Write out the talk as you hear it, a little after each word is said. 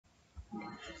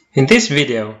In this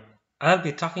video, I'll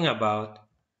be talking about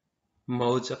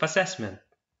modes of assessment.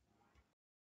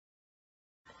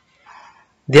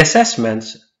 The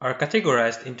assessments are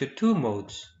categorized into two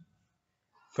modes.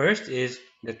 First is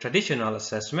the traditional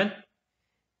assessment,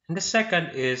 and the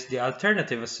second is the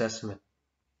alternative assessment.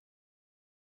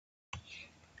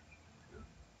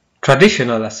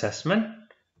 Traditional assessment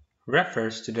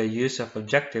refers to the use of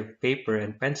objective paper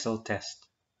and pencil test,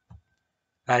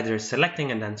 either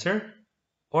selecting an answer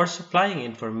or supplying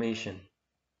information,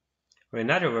 or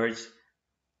in other words,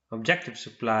 objective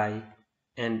supply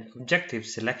and objective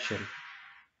selection.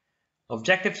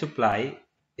 Objective supply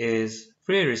is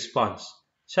free response,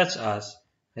 such as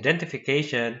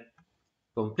identification,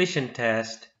 completion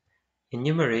test,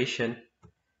 enumeration,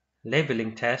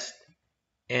 labeling test,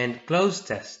 and cloze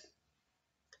test,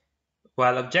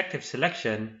 while objective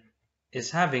selection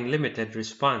is having limited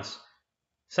response,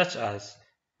 such as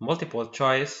multiple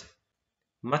choice,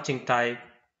 matching type,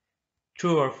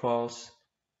 true or false,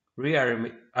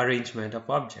 rearrangement of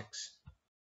objects.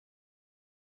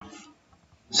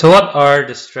 So what are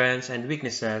the strengths and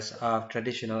weaknesses of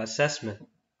traditional assessment?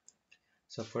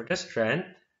 So for the strength,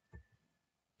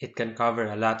 it can cover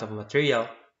a lot of material.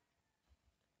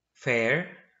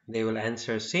 Fair, they will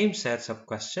answer same sets of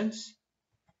questions.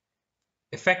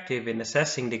 Effective in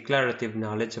assessing declarative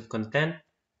knowledge of content.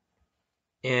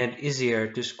 And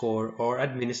easier to score or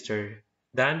administer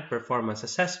than performance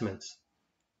assessments.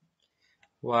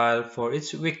 While for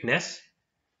its weakness,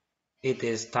 it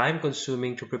is time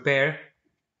consuming to prepare,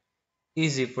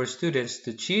 easy for students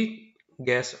to cheat,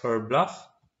 guess, or bluff,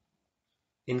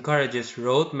 encourages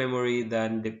rote memory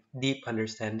than deep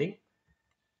understanding,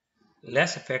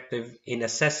 less effective in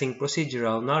assessing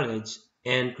procedural knowledge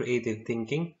and creative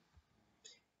thinking,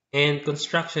 and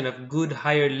construction of good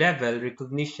higher level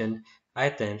recognition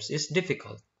items is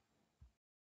difficult.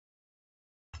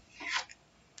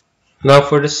 Now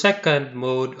for the second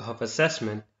mode of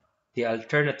assessment, the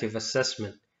alternative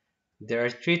assessment, there are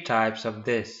three types of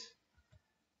this: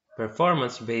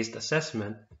 performance-based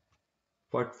assessment,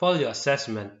 portfolio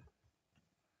assessment,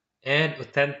 and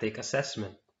authentic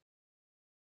assessment.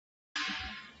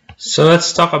 So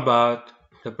let's talk about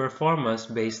the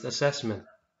performance-based assessment.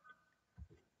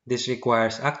 This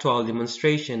requires actual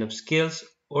demonstration of skills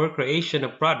or creation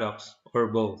of products or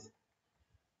both,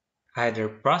 either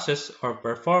process or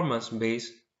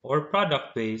performance-based or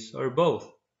product-based or both,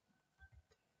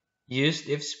 used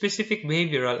if specific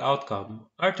behavioral outcomes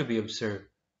are to be observed.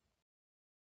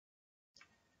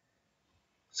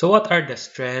 So what are the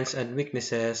strengths and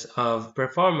weaknesses of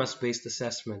performance-based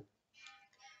assessment?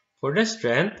 For the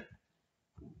strength,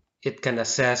 it can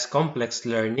assess complex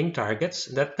learning targets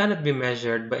that cannot be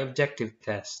measured by objective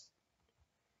tests.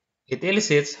 It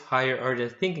elicits higher order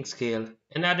thinking skill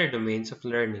and other domains of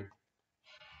learning.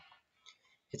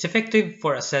 It's effective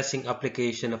for assessing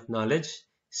application of knowledge,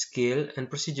 skill, and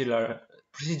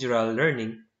procedural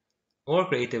learning or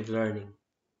creative learning.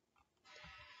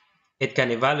 It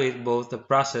can evaluate both the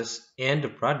process and the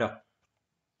product.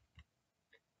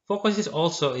 Focus is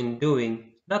also in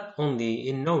doing, not only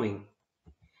in knowing,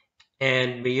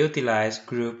 and may utilize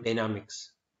group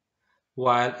dynamics.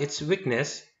 While its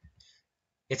weakness,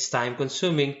 it's time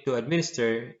consuming to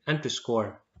administer and to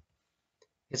score.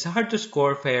 It's hard to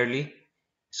score fairly.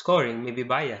 Scoring may be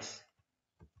biased.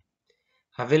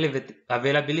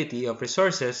 Availability of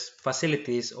resources,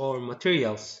 facilities, or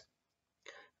materials.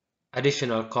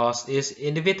 Additional cost is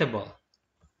inevitable.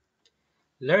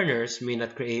 Learners may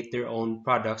not create their own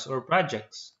products or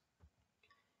projects.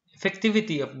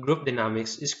 Effectivity of group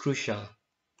dynamics is crucial,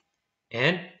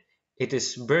 and it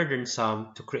is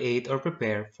burdensome to create or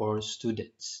prepare for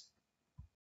students.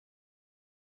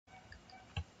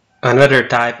 Another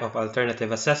type of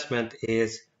alternative assessment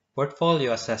is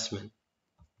portfolio assessment.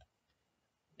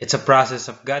 It's a process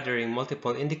of gathering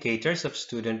multiple indicators of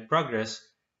student progress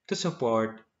to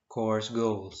support course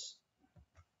goals.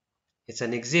 It's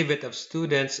an exhibit of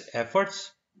students'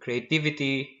 efforts,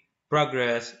 creativity,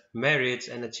 progress, merits,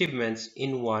 and achievements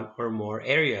in one or more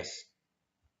areas.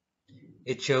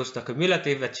 It shows the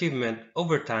cumulative achievement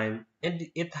over time, and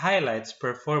it highlights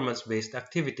performance-based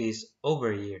activities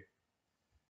over a year.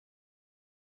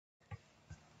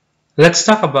 Let's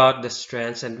talk about the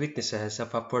strengths and weaknesses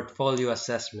of a portfolio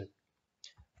assessment.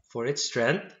 For its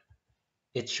strength,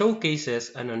 it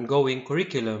showcases an ongoing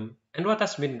curriculum and what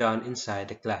has been done inside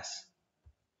the class.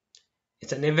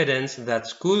 It's an evidence that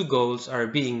school goals are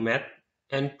being met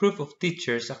and proof of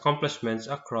teachers' accomplishments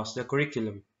across the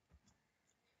curriculum.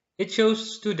 It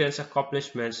shows students'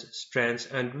 accomplishments, strengths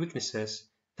and weaknesses,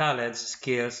 talents,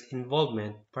 skills,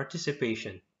 involvement,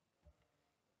 participation.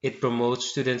 It promotes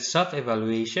students'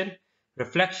 self-evaluation,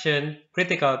 reflection,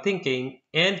 critical thinking,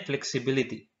 and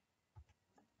flexibility.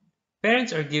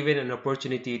 Parents are given an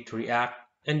opportunity to react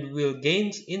and will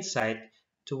gain insight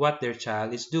to what their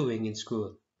child is doing in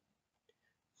school.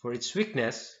 For its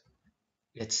weakness,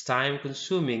 it's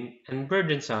time-consuming and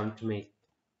burdensome to make.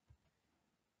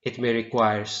 It may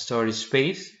require storage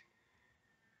space,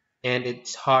 and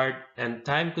it's hard and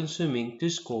time-consuming to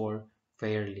score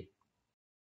fairly.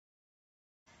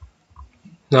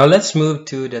 Now let's move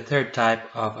to the third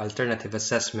type of alternative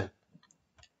assessment,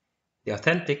 the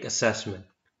authentic assessment.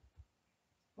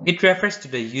 It refers to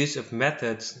the use of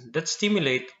methods that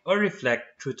stimulate or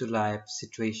reflect true-to-life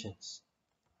situations.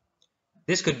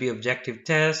 This could be objective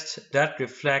tests that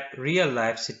reflect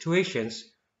real-life situations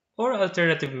or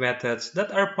alternative methods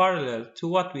that are parallel to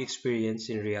what we experience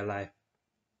in real life.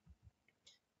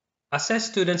 Assess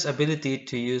students' ability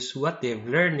to use what they've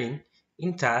learning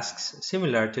in tasks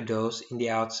similar to those in the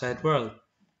outside world.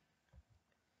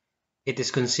 It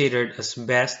is considered as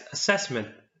best assessment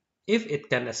if it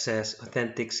can assess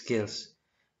authentic skills,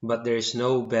 but there is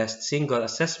no best single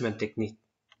assessment technique.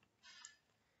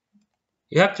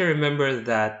 You have to remember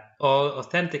that all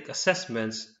authentic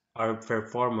assessments are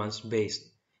performance-based,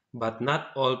 but not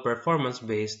all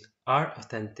performance-based are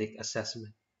authentic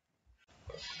assessment.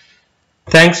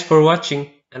 Thanks for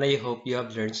watching, and I hope you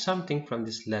have learned something from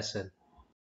this lesson.